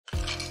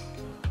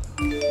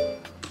chocolate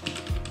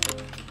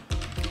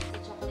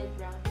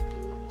brown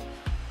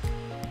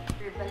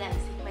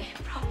verbalizing my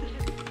problem.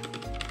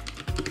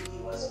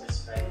 He was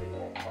prescribed with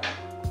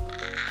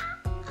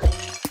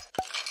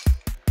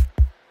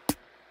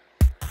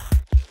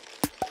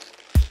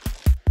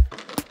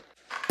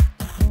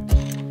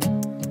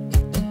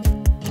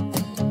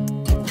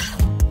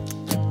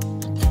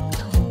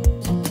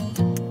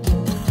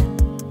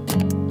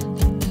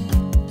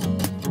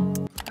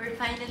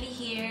Finally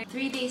here.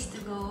 3 days to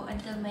go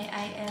until my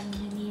IM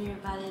Uni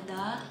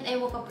Revalida. And I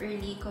woke up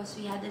early because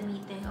we had a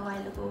meeting a while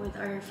ago with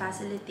our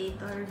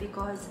facilitator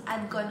because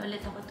adcon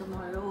ulit ako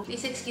tomorrow.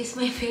 Please excuse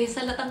my face.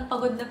 Halatang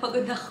pagod na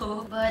pagod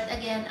ako. But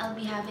again, I'll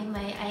be having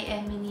my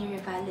IM Mini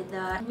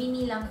Revalida.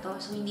 Mini lang to,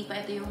 so hindi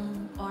pa ito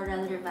yung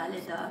oral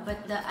Revalida.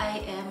 But the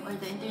IM or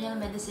the Internal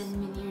Medicine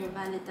Mini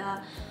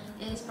Revalida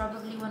is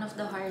probably one of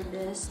the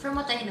hardest from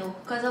what I know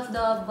because of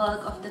the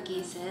bulk of the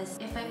cases.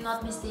 If I'm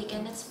not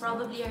mistaken, it's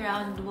probably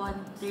around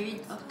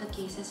 1/3 of the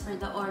cases for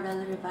the oral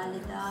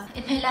Revalida.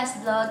 In my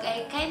last vlog,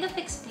 I kind of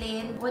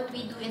explained what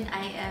we do in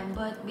IM,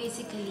 but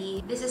basically,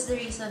 this is the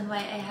reason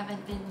why I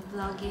haven't been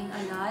vlogging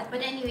a lot.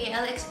 But anyway,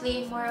 I'll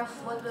explain more of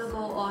what will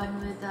go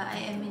on with the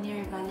IM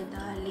Mini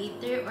Revalida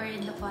later or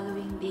in the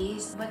following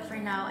days. But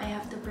for now, I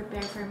have to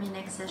prepare for my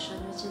next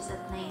session, which is at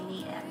 9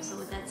 AM.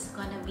 So that's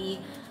gonna be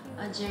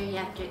a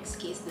geriatrics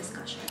case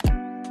discussion.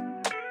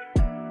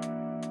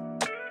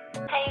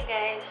 Hi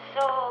guys!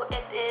 So,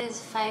 it is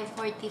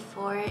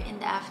 5:44 in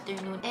the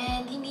afternoon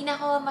and hindi na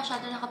ako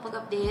masyado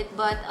nakapag-update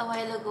but a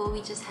while ago we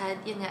just had,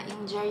 yun nga,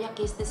 yung geria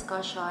case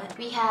discussion.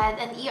 We had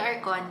an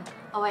ER con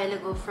a while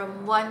ago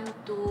from 1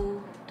 to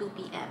 2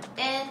 PM.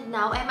 And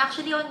now, I'm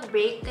actually on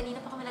break.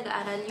 Kanina pa kami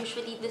nag-aaral.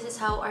 Usually, this is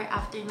how our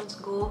afternoons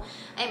go.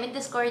 I'm in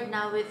Discord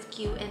now with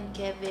Q and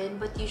Kevin,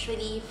 but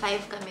usually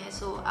 5 kami.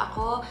 So,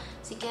 ako,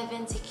 si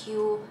Kevin, si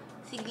Q,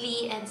 si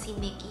Glee, and si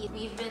Nikki.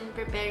 We've been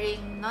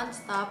preparing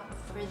non-stop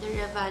for the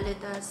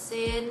Revalida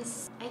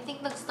since, I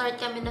think nag-start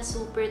kami na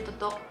super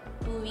tutok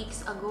 2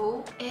 weeks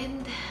ago.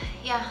 And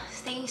yeah,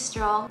 staying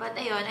strong. But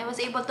ayun, I was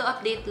able to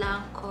update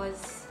lang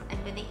cause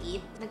I'm gonna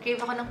eat.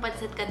 Nag-crave ako ng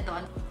pancit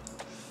canton.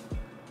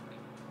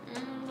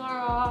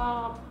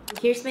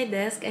 Here's my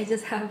desk. I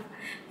just have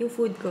yung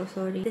food ko,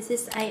 sorry. This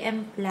is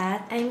IM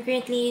Flat. I'm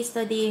currently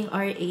studying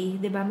RA.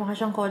 Diba? Mukha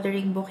siyang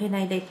coloring book.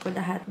 Hinighlight ko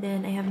lahat.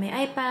 Then, I have my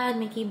iPad,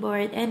 my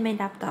keyboard, and my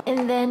laptop.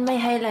 And then, my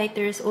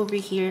highlighters over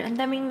here. Ang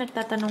daming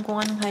nagtatanong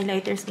kung anong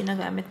highlighters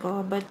ginagamit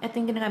ko. But,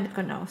 ito yung ginagamit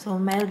ko now. So,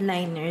 mild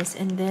liners.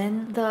 And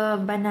then, the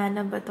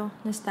banana ba to?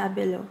 Na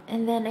Stabilo.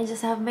 And then, I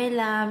just have my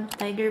lamp,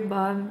 Tiger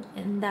Balm,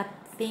 and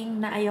that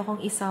thing na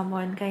ayokong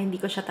i-summon kaya hindi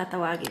ko siya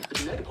tatawagin. The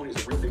genetic component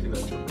is a real big thing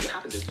that what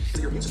happens is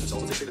your immune system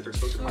cells, they say that they're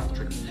exposed to the viral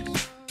trigger.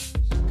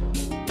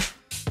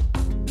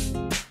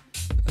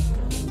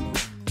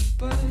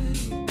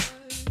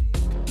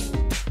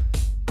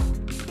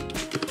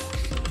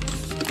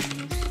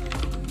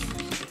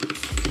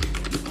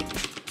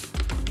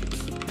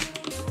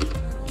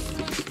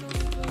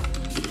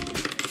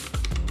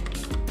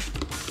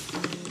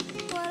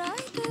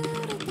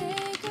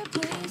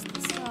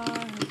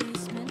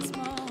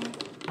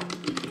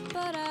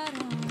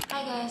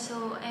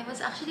 So, I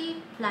was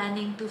actually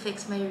planning to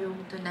fix my room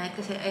tonight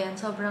kasi ayan,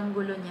 sobrang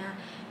gulo niya.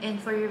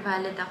 And for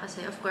Revalida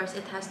kasi, of course,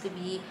 it has to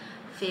be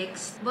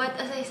fixed. But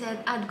as I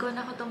said,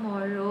 adcon ako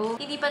tomorrow.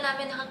 Hindi pa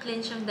namin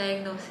naka-clinch yung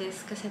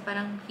diagnosis kasi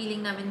parang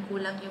feeling namin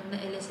kulang yung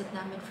na-elicit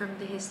namin from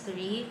the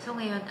history. So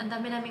ngayon, ang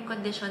dami naming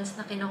conditions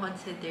na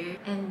kino-consider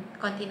and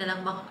konti na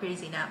lang baka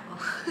crazy na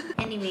ako.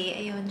 Anyway,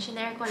 ayun,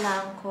 shinare ko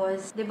lang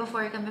cause di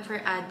before kami for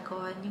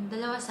adcon, yung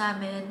dalawa sa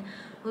amin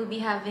will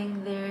be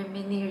having their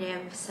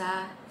mini-rev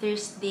sa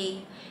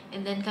Thursday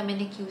and then kami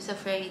ni Q sa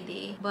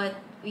Friday. But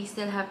we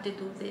still have to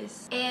do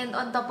this. And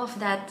on top of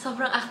that,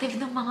 sobrang active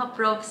ng mga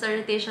profs sa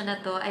rotation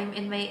na to. I'm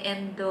in my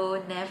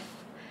endo, nef,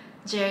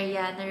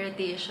 geria na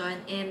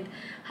rotation and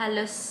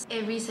halos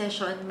every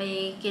session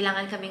may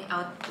kailangan kaming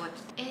output.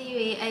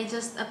 Anyway, I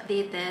just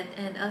updated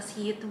and I'll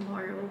see you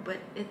tomorrow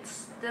but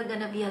it's still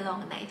gonna be a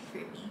long night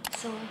for me.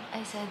 So, I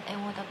said I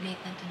won't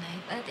update na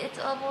tonight. But it's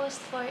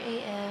almost 4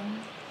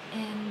 AM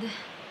and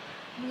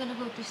I'm gonna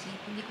go to sleep.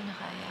 Hindi ko na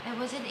kaya. I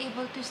wasn't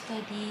able to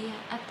study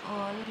at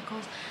all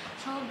because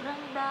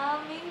sobrang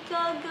daming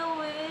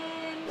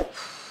gagawin.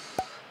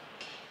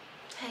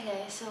 Hi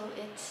guys, so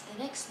it's the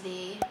next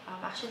day.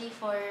 Actually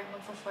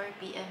magpo 4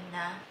 PM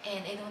na.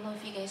 And I don't know if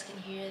you guys can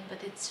hear it,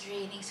 but it's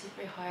raining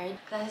super hard.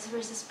 Classes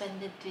were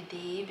suspended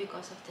today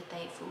because of the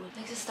typhoon.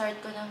 Nagsistart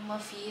ko nang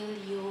ma-feel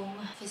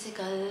yung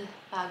physical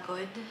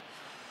pagod.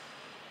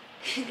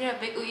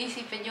 Grabe, kung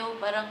isipin nyo,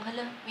 parang,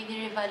 hala,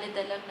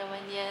 mini-Revalida lang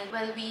naman yan.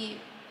 Well,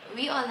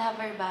 we all have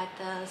our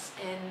battles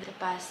and the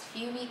past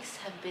few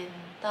weeks have been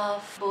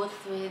tough, both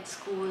with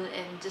school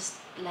and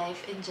just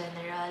life in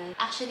general.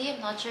 Actually, I'm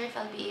not sure if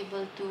I'll be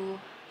able to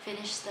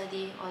finish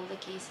studying all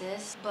the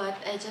cases, but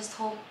I just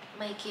hope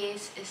my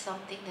case is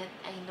something that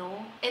I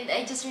know. And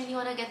I just really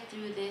want to get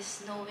through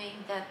this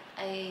knowing that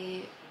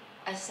I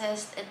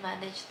assessed and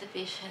managed the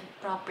patient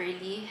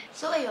properly.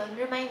 So ayun,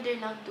 reminder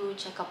lang to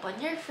check up on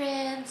your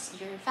friends,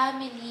 your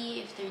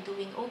family, if they're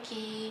doing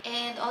okay,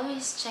 and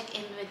always check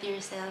in with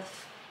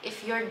yourself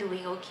if you're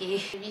doing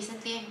okay.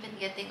 Recently, I've been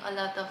getting a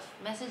lot of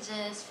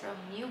messages from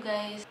you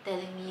guys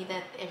telling me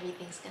that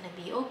everything's gonna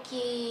be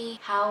okay,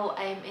 how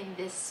I'm in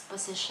this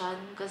position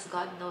because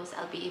God knows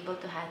I'll be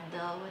able to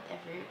handle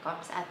whatever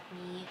comes at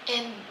me.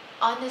 And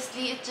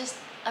honestly, it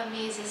just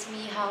amazes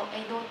me how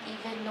I don't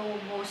even know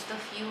most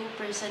of you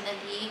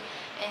personally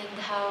and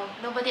how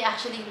nobody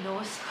actually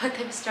knows what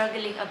I'm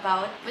struggling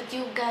about. But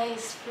you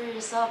guys, for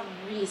some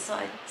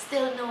reason,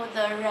 still know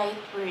the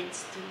right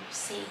words to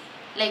say.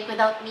 Like,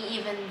 without me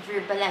even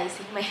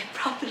verbalizing my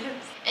problems.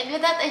 And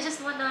with that, I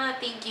just wanna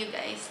thank you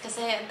guys.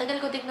 Kasi ang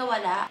tagal ko din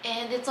nawala.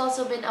 And it's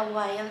also been a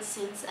while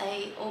since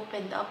I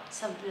opened up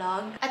sa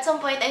vlog. At some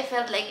point, I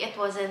felt like it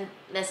wasn't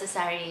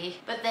necessary.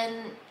 But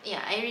then,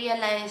 yeah, I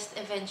realized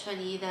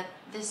eventually that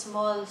this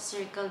small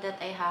circle that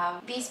I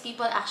have, these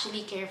people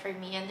actually care for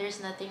me. And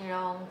there's nothing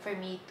wrong for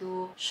me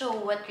to show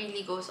what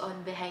really goes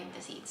on behind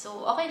the scenes.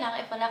 So, okay lang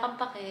if wala kang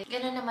pake.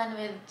 Ganun naman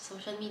with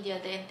social media,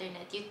 the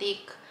internet. You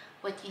take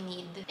what you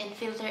need and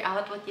filter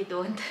out what you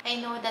don't. I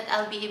know that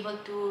I'll be able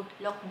to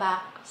look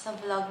back sa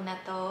vlog na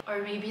to,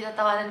 or maybe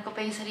tatawanan ko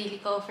pa yung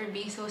sarili ko for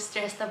being so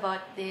stressed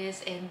about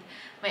this and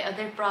my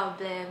other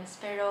problems.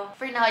 Pero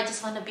for now, I just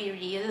wanna be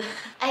real.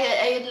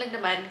 Ayun lang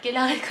naman.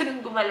 Kailangan ko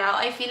nung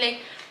gumalaw. I feel like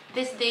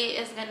this day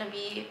is gonna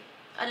be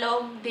a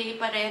long day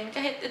pa rin,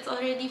 kahit it's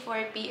already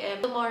 4 p.m.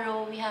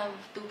 Tomorrow, we have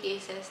 2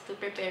 cases to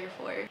prepare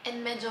for.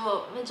 And medyo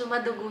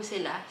madugo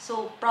sila.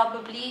 So,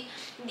 probably,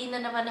 hindi na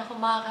naman ako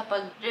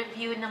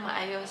makakapag-review na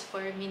maayos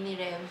for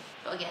mini-rev.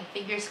 So, again,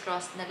 fingers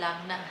crossed na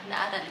lang na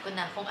naaral ko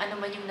na kung ano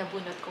man yung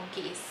nabunot kong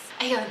case.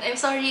 Ayun, I'm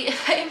sorry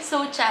if I'm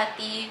so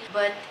chatty.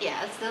 But,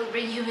 yeah, I'll still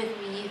bring you with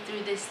me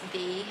through this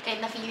day.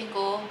 Kahit na feeling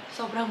ko,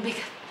 sobrang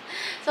bigat.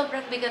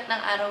 Sobrang bigat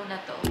ng araw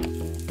na to.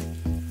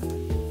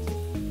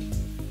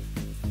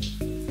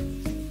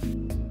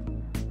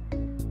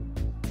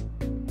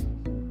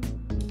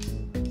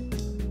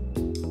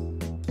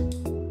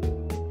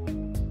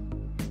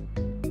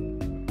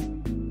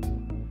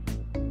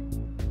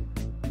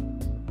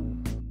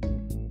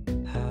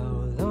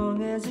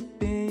 Has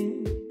it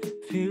been?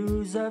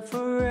 Feels like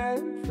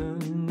forever.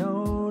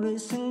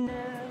 Noticing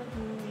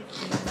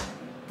everything.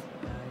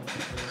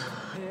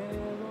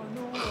 Hair on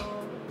the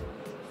wall,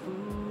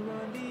 food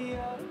on the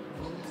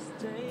apple,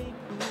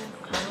 staple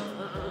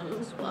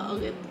from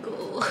Bakit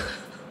ko?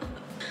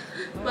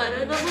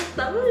 Para naman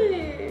tama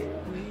eh.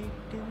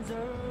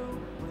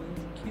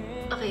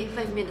 Okay,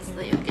 5 minutes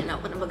na yun. Kailangan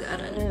ko na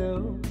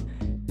mag-aaral.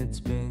 It's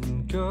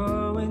been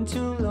going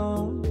too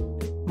long.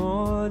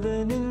 More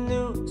than a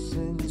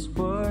nuisance,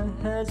 what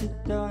has it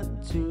done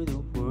to the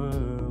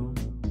world?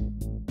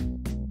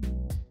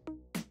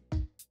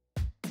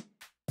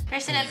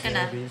 Personal ka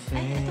na.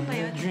 Ay, ito ba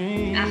yun?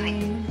 Okay.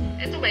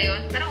 Ito ba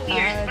yun? Parang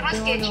weird. Parang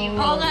sketchy.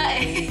 Oo nga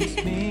eh.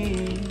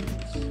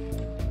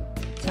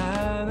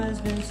 Time has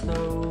been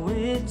slow,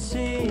 it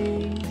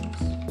seems.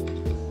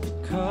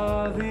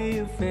 Cover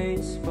your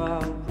face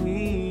while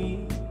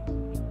we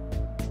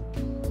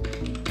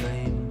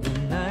blame the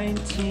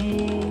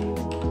 19.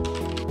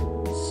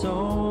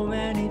 So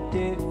many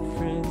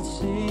different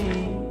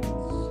scenes,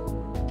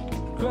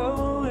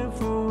 growing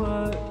from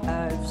what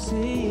I've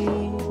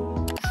seen.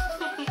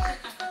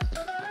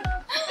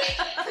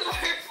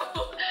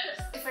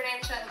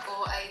 Differential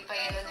ko ay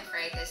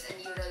pyelonephritis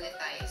and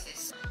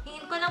urolithiasis.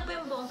 Hingin ko lang po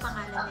yung buong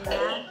pangalan nila.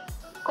 Okay.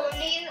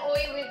 Colleen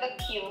Oy with a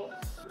Q.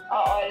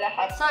 Oo,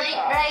 lahat. Sorry,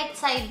 siya. right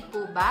side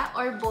po ba?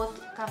 Or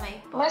both kamay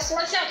po? Mas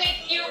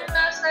masakit yung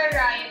nasa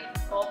right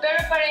ko. Pero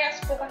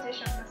parehas po kasi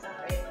siyang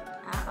masakit.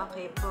 Ah,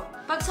 okay po.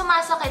 Pag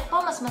sumasakit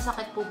po, mas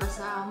masakit po ba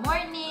sa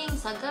morning,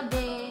 sa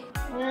gabi?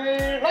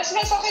 Mas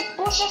masakit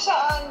po siya sa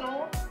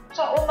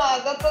sa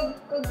umaga pag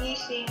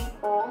kagising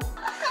po.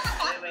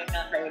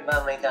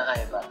 May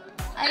kakaiba.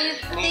 I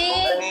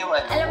think,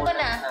 alam ko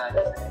na.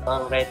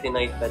 Ang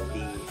retinoid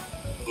pati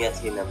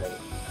niacinamide.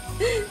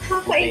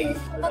 Okay.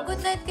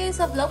 Pag-good night kayo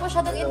sa vlog,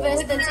 masyadong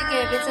invested si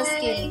Kevin sa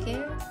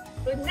skincare.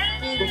 Good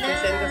night.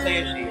 Send ko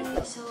sa'yo, Shayne.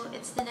 So,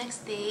 it's the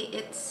next day.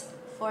 It's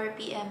 4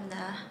 p.m.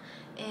 na.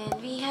 And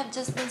we have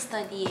just been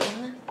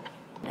studying.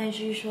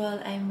 As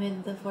usual, I'm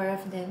with the 4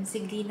 of them.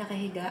 Si Glee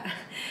nakahiga.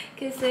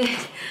 Kasi,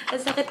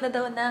 ang sakit na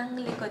daw ng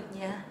likod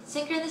niya.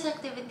 Synchronous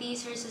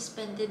activities are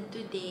suspended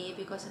today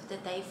because of the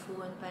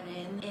typhoon pa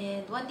rin.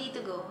 And 1 day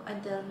to go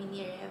until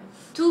mini-rev.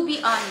 To be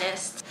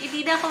honest,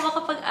 hindi na ako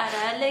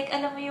makapag-aral. Like,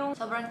 alam mo yung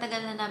sobrang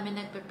tagal na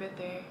namin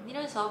nagpe-prepare. Hindi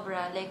naman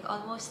sobra. Like,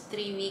 almost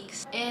 3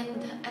 weeks. And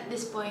at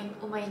this point,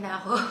 umay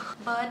na ako.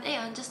 But,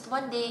 ayun, just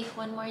 1 day,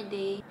 1 more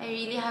day. I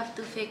really have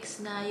to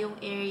fix na yung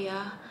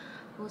area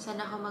kung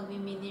saan ako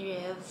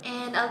magmi-mini-rev.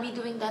 And I'll be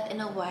doing that in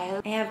a while.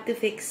 I have to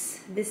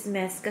fix this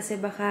mess kasi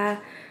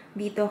baka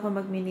dito ako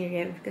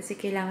mag-mini-rev kasi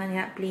kailangan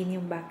nga plain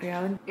yung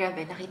background.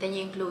 Grabe, nakita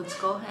niyo yung clothes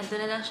ko? Ando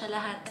na lang siya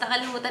lahat.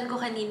 Nakalimutan ko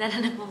kanina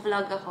na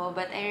nagpo-vlog ako,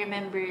 but I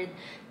remembered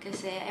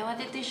kasi I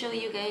wanted to show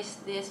you guys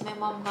this. My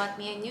mom got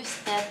me a new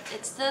set.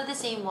 It's still the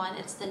same one.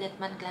 It's the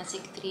Litman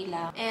Classic 3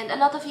 lang. And a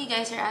lot of you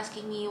guys are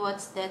asking me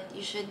what set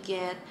you should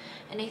get.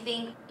 And I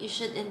think you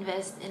should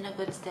invest in a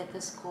good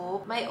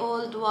stethoscope. My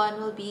old one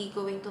will be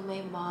going to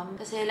my mom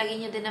kasi lagi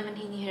niya din naman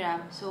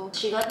hinihiram. So,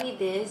 she got me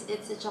this.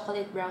 It's a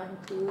chocolate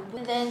brown tube.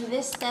 And then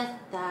this steth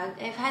tag.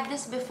 I've had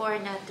this before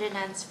na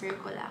transfer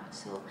ko lang.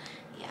 So,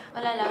 yeah.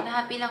 Wala lang.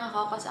 Na-happy lang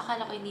ako kasi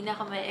akala ko hindi na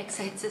ako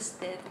ma-excite sa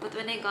steth. But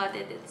when I got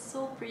it, it's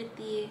so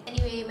pretty.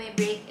 Anyway, my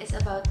break is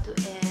about to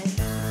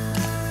end.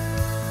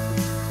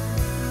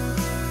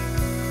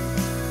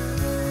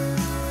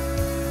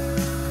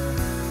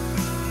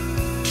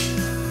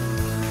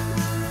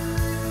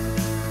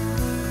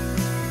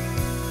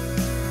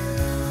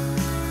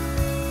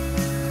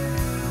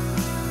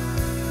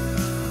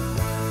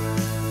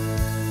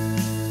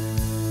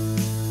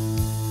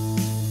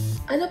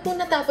 Ano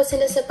pong natapos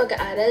sila sa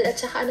pag-aaral at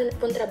saka ano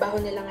pong trabaho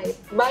nila ngayon?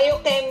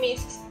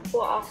 Biochemist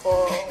po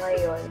ako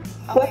ngayon.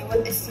 Okay, what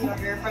is your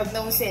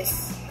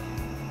prognosis?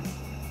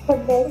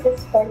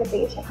 Prognosis for the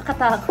patient.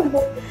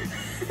 Nakatakot.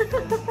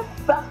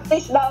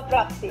 Practice daw,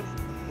 practice.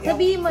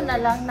 Sabihin mo na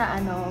lang na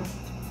ano,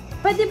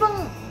 pwede bang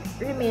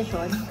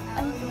remission?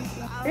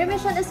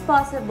 Remission is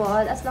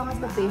possible as long as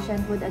the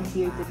patient would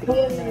adhere to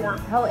treatment.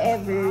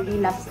 However,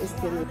 relapse is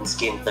still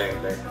Skin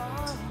turner.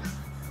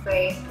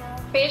 Okay.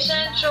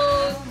 Patient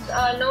shows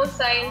no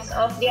signs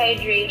of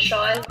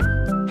dehydration.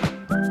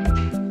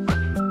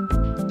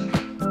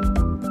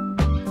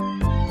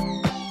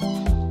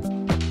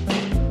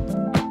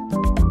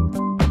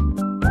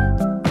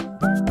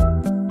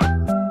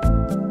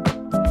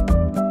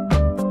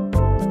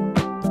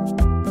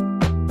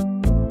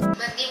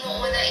 Ba't di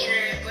mo una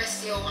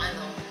i-request yung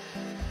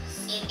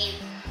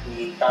CT?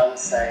 The thumb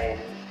sign,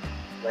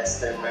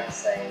 Western mark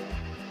sign,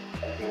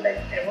 something like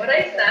that.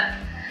 Memorize na.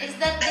 Is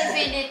that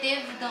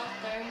definitive,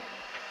 doctor?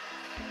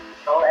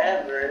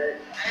 However,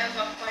 I have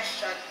a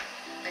question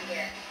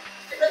again.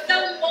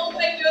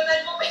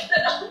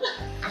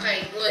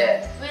 Okay, good.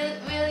 yes.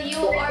 Will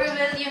you or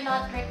will you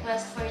not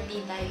request for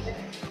D-dimer?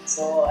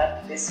 So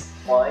at this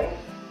point,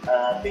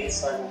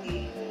 based on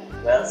the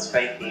Wells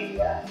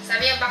criteria,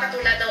 Sabi niya baka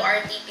tulad daw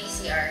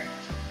RT-PCR.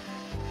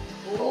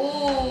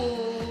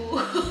 Ooh!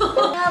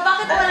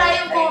 Bakit wala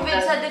yung COVID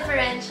sa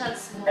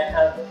differentials mo? I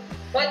have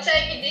What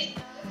type is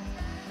this?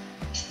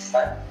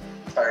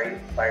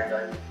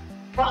 pardon.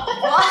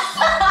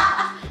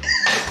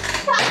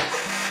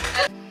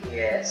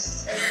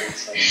 Yes, I think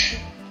so.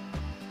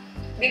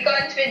 Be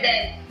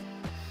confident.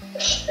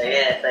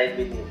 Yes, I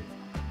believe.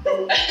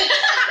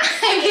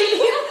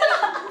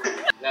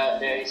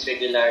 Now there is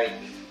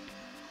regularity.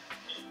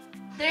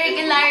 The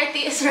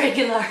regularity is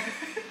regular.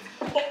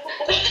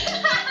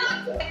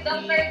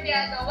 Dr.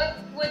 Piano, what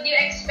would you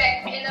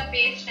expect in a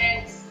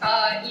patient's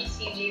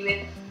ECG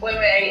with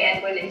pulmonary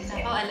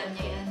embolism? Ako, alam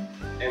niya yan.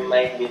 There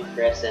might be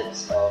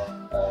presence of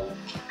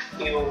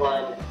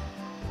Q1,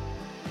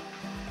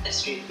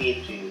 S3,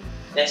 P3,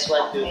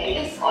 S1,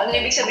 2, 3, Ano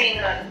ibig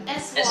sabihin nun?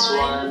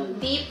 S1,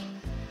 deep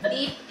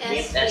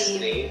S wave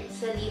S-wave.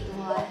 sa lead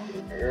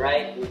 1.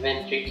 right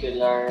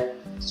ventricular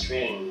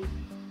strain.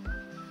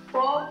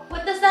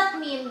 What does that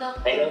mean,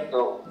 Doc? I don't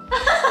know.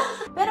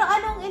 Pero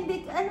ano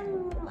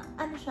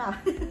siya?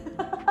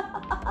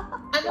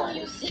 Anong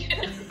use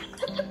yun?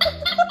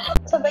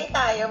 Sabay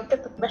tayo,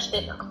 magkatutbrush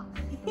din ako.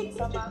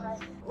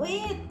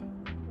 Wait!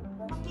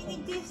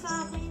 Makinig kayo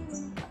sa akin.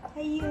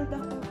 I-yield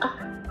ako.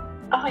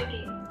 Okay,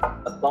 okay.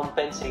 Pag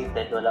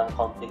compensated, walang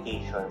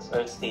complications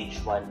or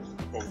stage 1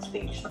 and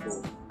stage 2.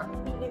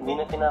 Hindi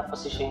na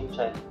tinapos si Shayne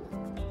child.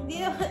 Hindi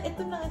naman,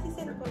 ito na kasi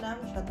send ko na.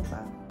 Masyado pa.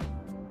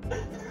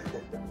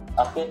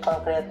 Acute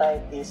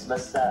pancreatitis,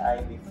 basta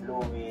IV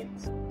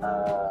fluids,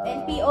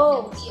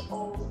 NPO.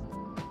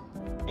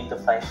 3 to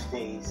 5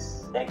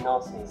 days.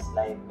 Diagnosis,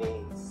 live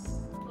base.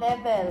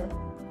 Level.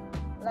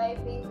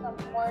 Live base na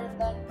more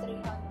than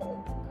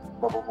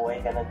 300. Mabubuhay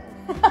ka na din.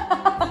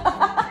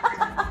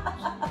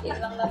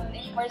 Ilang lang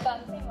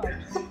importante mo.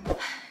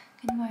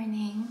 Good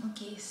morning.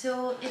 Okay,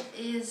 so it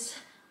is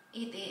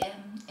 8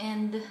 a.m.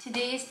 and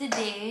today is the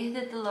day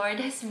that the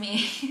Lord has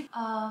made.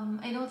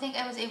 I don't think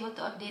I was able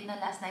to update na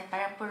last night.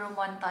 Parang puro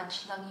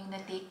montage lang yung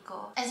na-take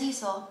ko. As you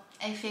saw,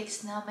 I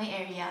fixed na my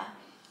area.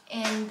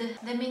 And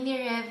the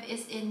mini rev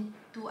is in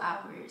 2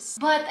 hours.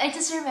 But I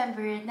just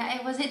remembered na I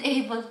wasn't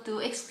able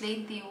to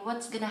explain to you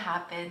what's gonna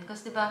happen.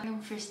 Because diba, yung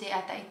first day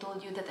ata, I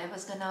told you that I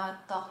was gonna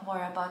talk more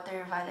about the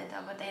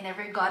Revalida. But I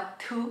never got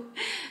to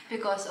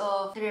because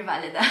of the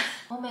Revalida.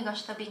 Oh my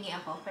gosh, tabingi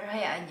ako. Pero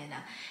hayaan nyo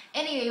na.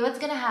 Anyway, what's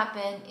gonna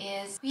happen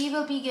is we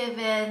will be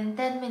given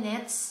 10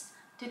 minutes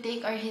to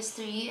take our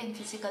history and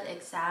physical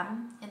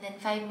exam, and then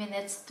 5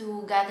 minutes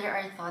to gather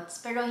our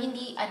thoughts. Pero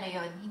hindi,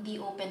 hindi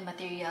open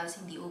materials,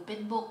 hindi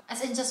open book.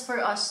 As in, just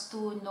for us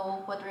to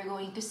know what we're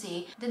going to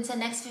say. Then sa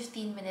next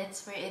 15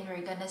 minutes,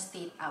 we're gonna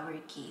state our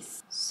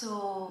case.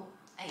 So,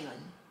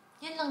 ayun.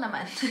 Yun lang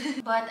naman.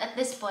 But at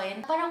this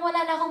point, parang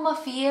wala na akong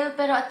ma-feel,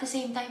 pero at the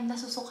same time,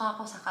 nasusuka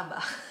ako sa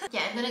kaba.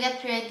 Yeah, I'm gonna get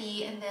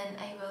ready and then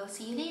I will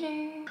see you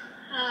later.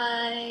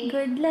 Hi!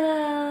 Good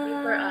luck!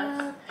 Wait for us.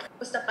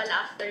 Basta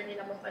pala after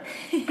nila mo pa.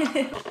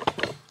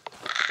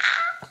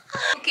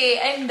 Okay,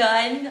 I'm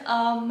done.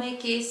 My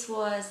case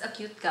was a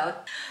cute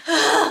gout.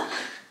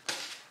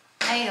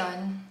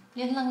 Ayun.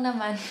 Yun lang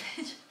naman.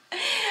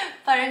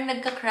 Parang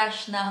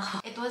nagka-crash na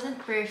ako. It wasn't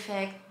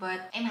perfect,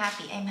 but I'm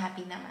happy. I'm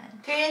happy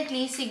naman.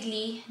 Currently, si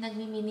Glee,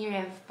 nagmi-mini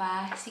rev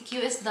pa. Si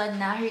Q is done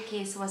na. Her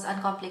case was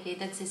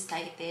uncomplicated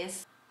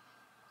cystitis.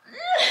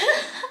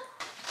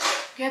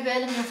 Grabe,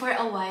 alam niyo, for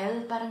a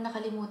while, parang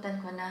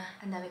nakalimutan ko na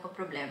ang dami kong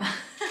problema.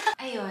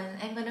 Ayun,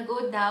 I'm gonna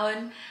go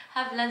down,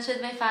 have lunch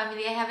with my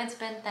family. I haven't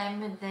spent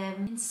time with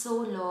them in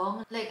so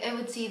long. Like, I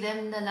would see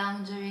them na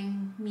lang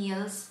during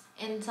meals.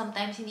 And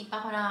sometimes, hindi pa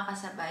ako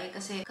nakakasabay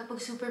kasi kapag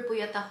super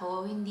puyat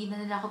ako, hindi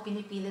na nila ako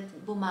pinipilit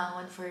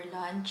bumangon for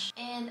lunch.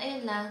 And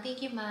ayun lang,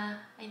 thank you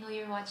ma. I know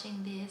you're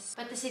watching this.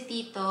 Pati si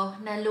Tito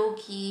na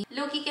low-key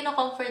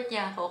kino-comfort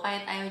niya ako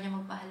kahit ayaw niya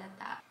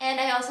magpahalata. And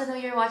I also know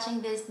you're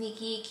watching this,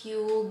 Nikki,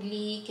 Q,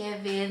 Glee,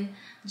 Kevin,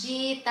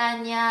 G,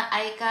 Tanya,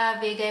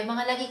 Aika, Vega, yung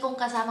mga lagi kong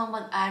kasamang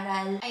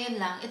mag-aral. Ayun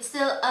lang, it's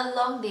still a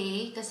long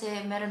day kasi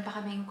meron pa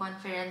kaming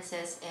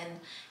conferences and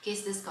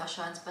case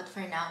discussions. But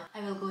for now,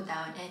 I will go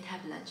down and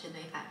have lunch with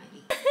my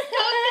family.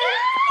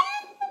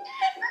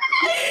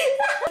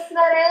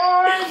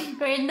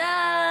 We're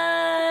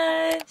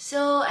done!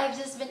 So, I've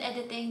just been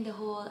editing the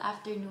whole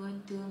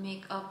afternoon to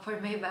make up for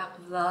my back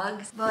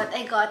vlogs. But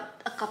I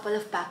got a couple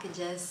of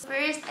packages.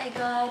 First, I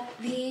got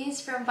these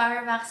from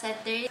Power Mac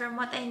Center. From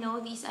what I know,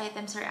 these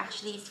items are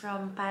actually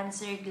from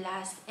Panzer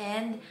Glass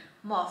and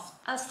Moft.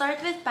 I'll start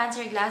with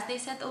Panzer Glass.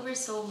 They sent over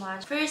so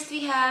much. First,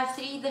 we have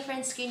 3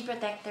 different screen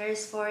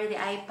protectors for the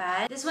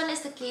iPad. This one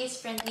is the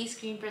case-friendly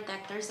screen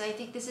protector. So I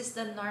think this is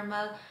the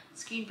normal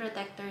screen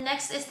protector.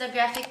 Next is the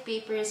graphic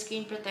paper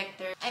screen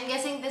protector. I'm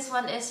guessing this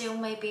one is yung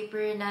may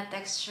paper na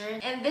texture.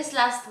 And this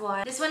last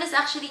one, this one is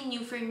actually new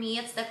for me.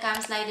 It's the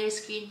cam slider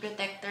screen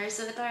protector.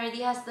 So it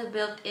already has the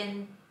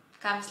built-in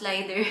cam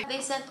slider.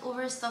 They sent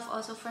over stuff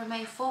also for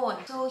my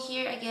phone. So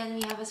here again,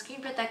 we have a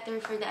screen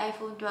protector for the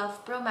iPhone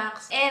 12 Pro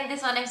Max. And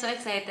this one, I'm so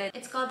excited.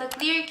 It's called the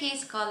Clear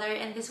Case Color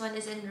and this one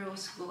is in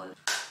rose gold.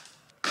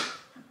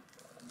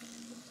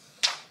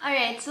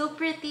 Alright, so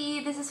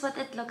pretty. This is what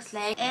it looks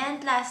like.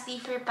 And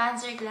lastly, for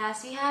Panzer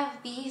Glass, we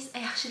have these.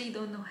 I actually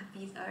don't know what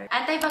these are.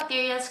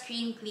 Antibacterial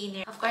screen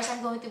cleaner. Of course,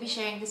 I'm going to be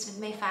sharing this with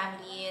my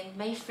family and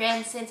my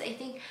friends since I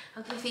think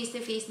I'll be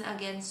face-to-face na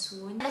again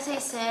soon. As I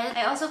said,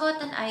 I also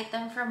got an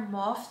item from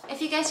Moft.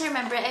 If you guys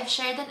remember, I've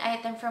shared an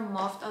item from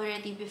Moft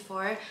already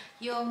before.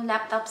 Yung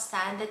laptop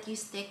stand that you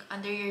stick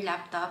under your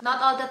laptop.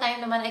 Not all the time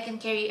naman I can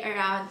carry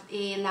around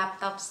a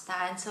laptop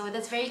stand. So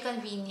that's very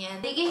convenient.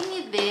 They gave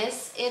me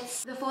this.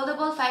 It's the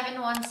foldable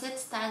 5-in-1 sit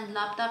stand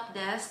laptop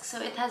desk.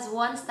 So it has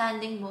 1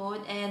 standing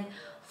mode and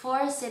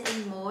 4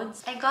 sitting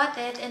modes. I got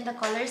it in the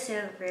color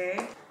silver.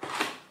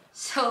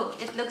 So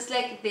it looks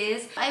like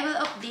this. I will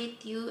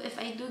update you if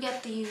I do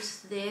get to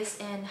use this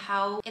and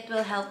how it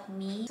will help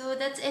me. So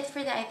that's it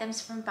for the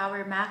items from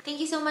Power Mac. Thank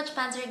you so much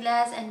Panzer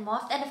Glass and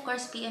Moft and of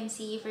course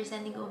PMC for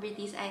sending over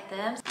these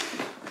items.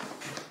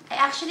 I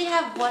actually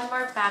have one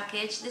more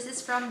package. This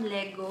is from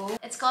Lego.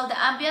 It's called the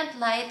Ambient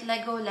Light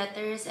Lego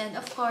Letters and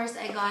of course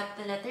I got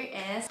the letter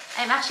S.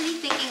 I'm actually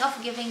thinking of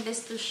giving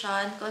this to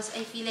Sean because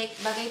I feel like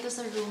bagay to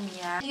sa room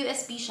niya.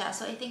 USB siya,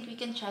 so I think we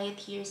can try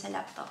it here sa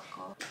laptop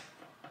ko.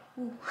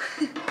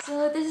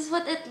 So this is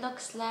what it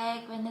looks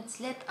like when it's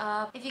lit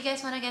up. If you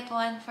guys want to get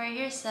one for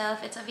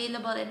yourself, it's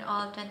available in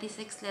all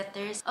 26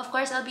 letters. Of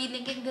course, I'll be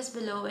linking this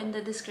below in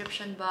the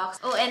description box.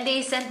 Oh, and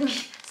they sent me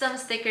some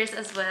stickers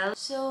as well.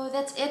 So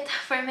that's it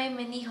for my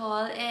mini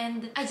haul.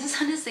 And I just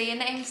want to say, and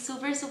I'm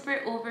super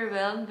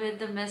overwhelmed with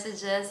the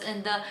messages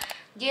and the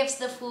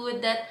gifts, the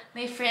food that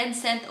my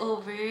friends sent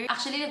over.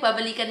 Actually,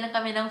 nagbabalikan lang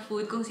kami ng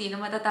food kung sino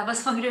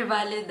matatapos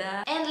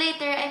mag-Revalida. And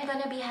later, I'm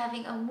gonna be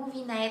having a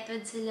movie night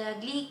with sila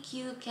Glee,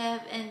 Q,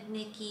 Kev, and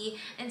Nikki.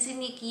 And si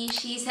Nikki,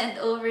 she sent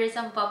over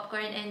some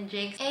popcorn and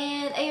drinks.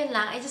 And ayun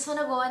lang, I just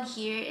wanna go on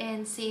here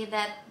and say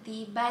that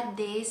the bad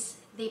days,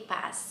 they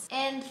pass.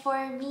 And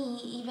for me,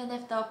 even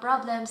if the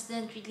problems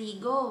didn't really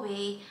go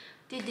away,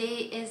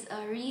 today is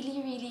a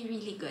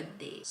really good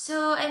day.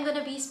 So I'm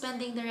gonna be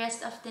spending the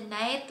rest of the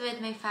night with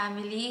my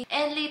family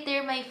and later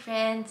my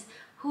friends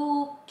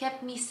who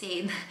kept me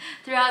sane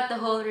throughout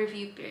the whole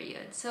review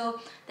period.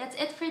 So that's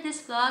it for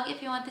this vlog.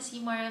 If you want to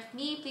see more of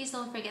me, please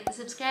don't forget to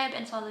subscribe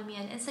and follow me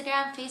on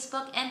Instagram,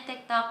 Facebook, and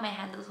TikTok. My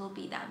handles will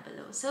be down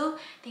below. So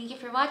thank you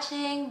for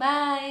watching.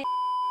 Bye!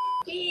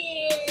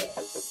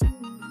 Cheers!